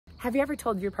Have you ever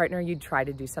told your partner you'd try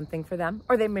to do something for them?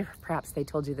 Or perhaps they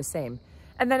told you the same,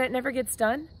 and then it never gets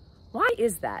done? Why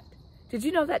is that? Did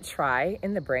you know that try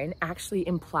in the brain actually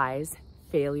implies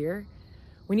failure?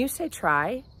 When you say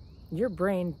try, your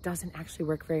brain doesn't actually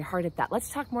work very hard at that.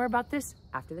 Let's talk more about this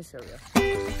after the show reel.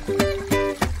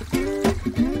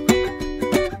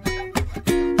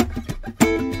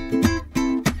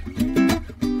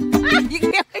 You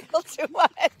can't wiggle too much.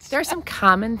 There are some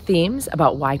common themes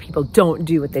about why people don't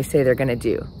do what they say they're gonna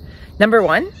do. Number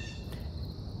one,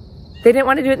 they didn't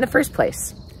want to do it in the first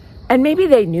place. And maybe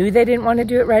they knew they didn't want to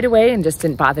do it right away and just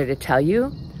didn't bother to tell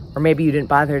you, or maybe you didn't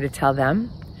bother to tell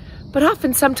them. But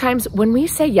often, sometimes when we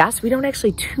say yes, we don't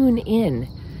actually tune in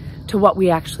to what we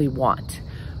actually want,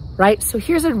 right? So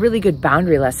here's a really good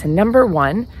boundary lesson. Number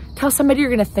one, tell somebody you're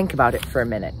gonna think about it for a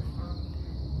minute.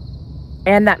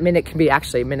 And that minute can be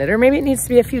actually a minute, or maybe it needs to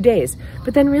be a few days,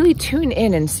 but then really tune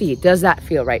in and see, does that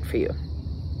feel right for you?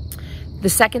 The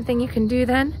second thing you can do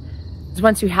then is,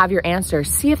 once you have your answer,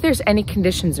 see if there's any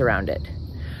conditions around it.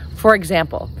 For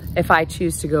example, if I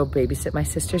choose to go babysit my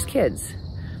sister's kids,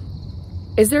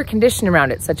 is there a condition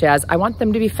around it, such as I want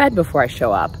them to be fed before I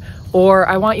show up, or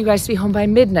I want you guys to be home by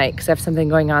midnight because I have something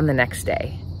going on the next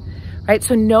day? Right?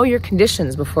 So know your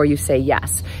conditions before you say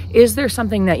yes. Is there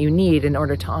something that you need in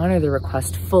order to honor the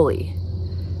request fully?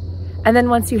 And then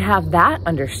once you have that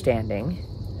understanding,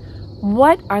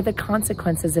 what are the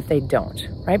consequences if they don't,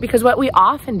 right? Because what we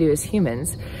often do as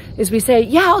humans is we say,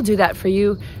 yeah, I'll do that for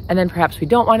you. And then perhaps we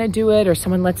don't want to do it, or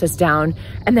someone lets us down,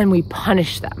 and then we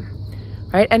punish them,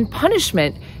 right? And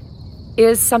punishment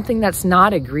is something that's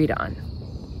not agreed on,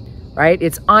 right?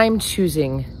 It's I'm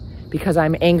choosing, because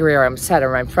I'm angry or I'm upset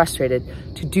or I'm frustrated,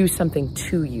 to do something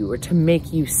to you or to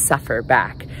make you suffer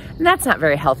back. And that's not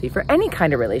very healthy for any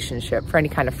kind of relationship, for any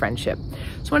kind of friendship.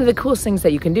 So one of the coolest things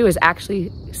that you can do is actually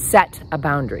set a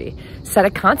boundary, set a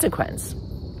consequence.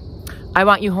 I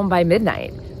want you home by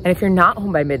midnight. And if you're not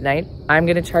home by midnight, I'm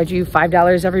gonna charge you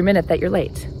 $5 every minute that you're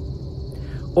late.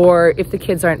 Or if the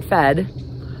kids aren't fed,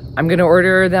 I'm gonna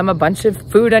order them a bunch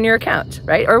of food on your account,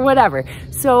 right? Or whatever.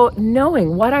 So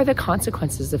knowing what are the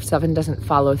consequences if someone doesn't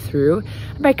follow through.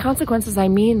 And by consequences, I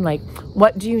mean, like,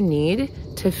 what do you need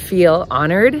to feel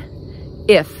honored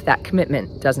if that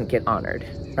commitment doesn't get honored,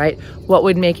 right? What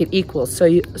would make it equal?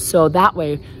 So that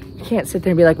way you can't sit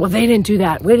there and be like, well, they didn't do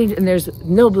that. And there's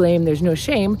no blame, there's no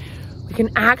shame. We can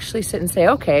actually sit and say,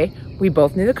 okay, we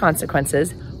both knew the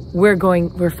consequences.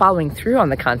 We're following through on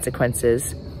the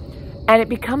consequences. And it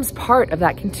becomes part of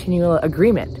that continual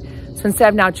agreement. So instead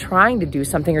of now trying to do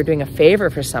something or doing a favor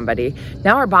for somebody,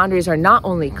 now our boundaries are not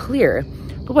only clear,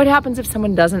 but what happens if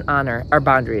someone doesn't honor our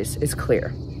boundaries is clear.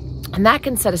 And that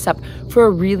can set us up for a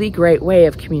really great way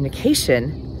of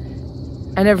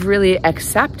communication and of really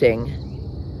accepting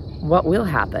what will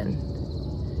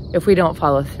happen if we don't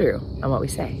follow through on what we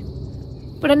say.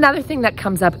 But another thing that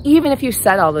comes up, even if you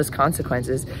set all those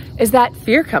consequences, is that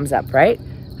fear comes up, right?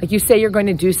 Like you say you're going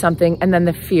to do something and then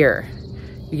the fear,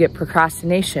 you get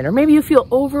procrastination, or maybe you feel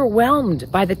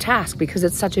overwhelmed by the task because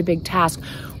it's such a big task,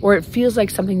 or it feels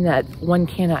like something that one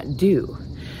cannot do.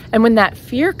 And when that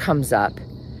fear comes up,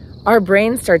 our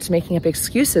brain starts making up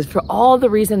excuses for all the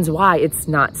reasons why it's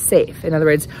not safe. In other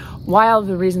words, why all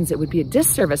the reasons it would be a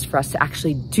disservice for us to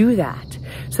actually do that.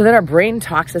 So then our brain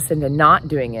talks us into not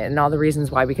doing it, and all the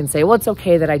reasons why we can say, well, it's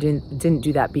okay that I didn't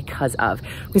do that because of.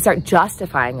 We start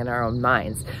justifying in our own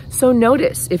minds. So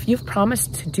notice, if you've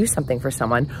promised to do something for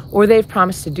someone, or they've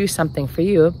promised to do something for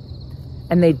you,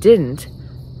 and they didn't,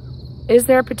 is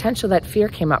there a potential that fear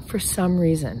came up for some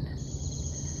reason?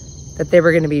 That they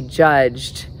were going to be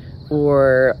judged,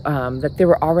 or that they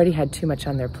already had too much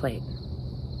on their plate.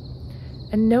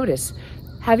 And notice,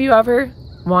 have you ever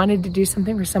wanted to do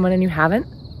something for someone and you haven't?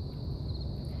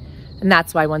 And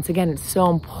that's why, once again, it's so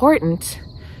important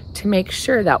to make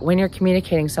sure that when you're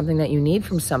communicating something that you need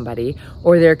from somebody,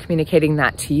 or they're communicating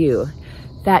that to you,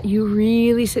 that you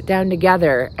really sit down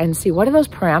together and see, what do those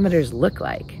parameters look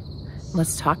like?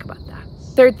 Let's talk about that.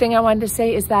 Third thing I wanted to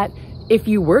say is that if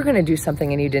you were going to do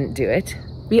something and you didn't do it,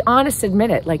 be honest, admit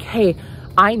it. Like, hey,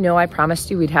 I know I promised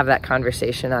you we'd have that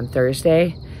conversation on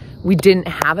Thursday. We didn't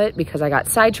have it because I got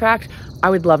sidetracked. I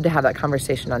would love to have that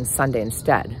conversation on Sunday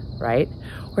instead, right?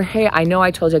 Or, hey, I know I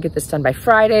told you I'd get this done by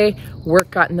Friday. Work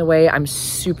got in the way. I'm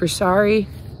super sorry,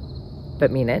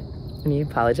 but mean it, and you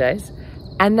apologize.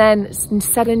 And then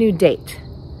set a new date.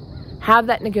 Have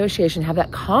that negotiation, have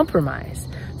that compromise.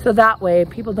 So that way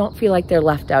people don't feel like they're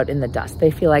left out in the dust.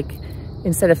 They feel like,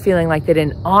 instead of feeling like they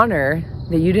didn't honor,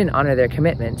 that you didn't honor their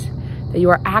commitment, that you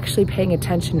are actually paying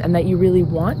attention and that you really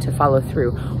want to follow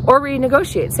through. Or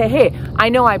renegotiate. Say, hey, I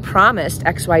know I promised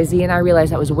XYZ and I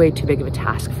realized that was way too big of a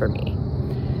task for me.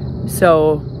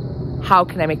 So how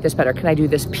can I make this better? Can I do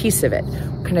this piece of it?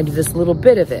 Can I do this little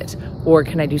bit of it? Or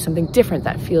can I do something different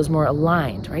that feels more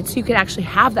aligned, right? So you can actually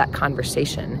have that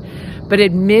conversation, but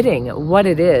admitting what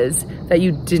it is that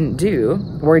you didn't do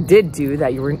or did do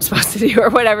that you weren't supposed to do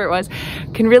or whatever it was,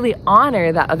 can really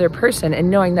honor that other person, and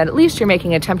knowing that at least you're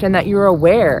making an attempt and that you're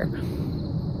aware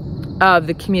of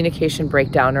the communication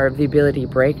breakdown or of the ability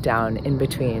breakdown in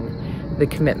between the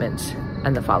commitment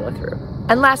and the follow through.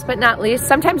 And last but not least,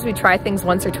 sometimes we try things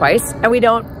once or twice and we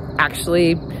aren't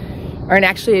actually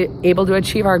able to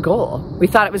achieve our goal. We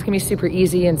thought it was gonna be super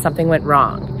easy and something went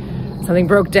wrong. Something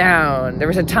broke down, there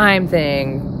was a time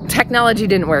thing, technology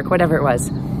didn't work, whatever it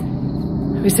was.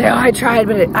 We say, oh, I tried,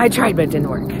 but it didn't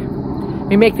work.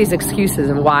 We make these excuses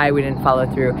of why we didn't follow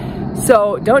through.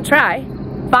 So don't try,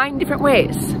 find different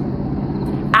ways.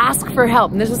 Ask for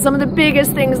help. And this is some of the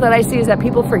biggest things that I see, is that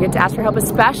people forget to ask for help,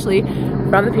 especially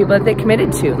from the people that they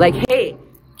committed to. Like, hey,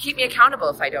 keep me accountable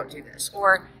if I don't do this.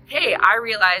 Or, hey, I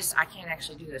realized I can't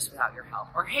actually do this without your help.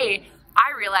 Or, hey,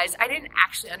 I realized I didn't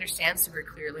actually understand super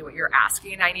clearly what you're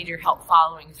asking and I need your help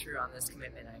following through on this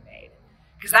commitment I made.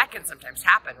 Because that can sometimes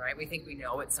happen, right? We think we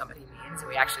know what somebody means and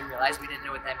we actually realize we didn't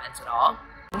know what that meant at all.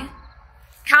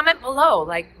 Comment below,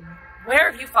 like,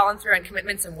 where have you fallen through on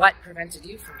commitments and what prevented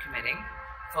you from committing,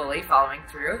 fully following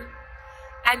through?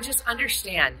 And just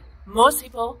understand, most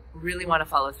people really want to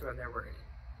follow through on their word,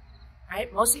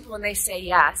 right? Most people, when they say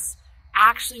yes,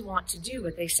 actually want to do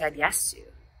what they said yes to.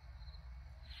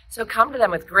 So come to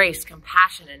them with grace,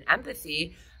 compassion, and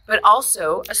empathy, but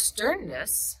also a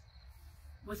sternness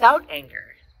without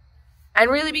anger.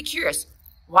 And really be curious,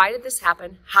 why did this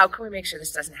happen? How can we make sure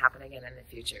this doesn't happen again in the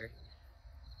future?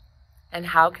 And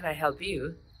how can I help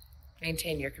you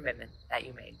maintain your commitment that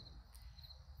you made?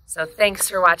 So thanks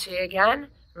for watching again.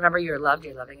 Remember, you're loved,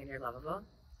 you're loving, and you're lovable.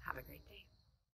 Have a great day.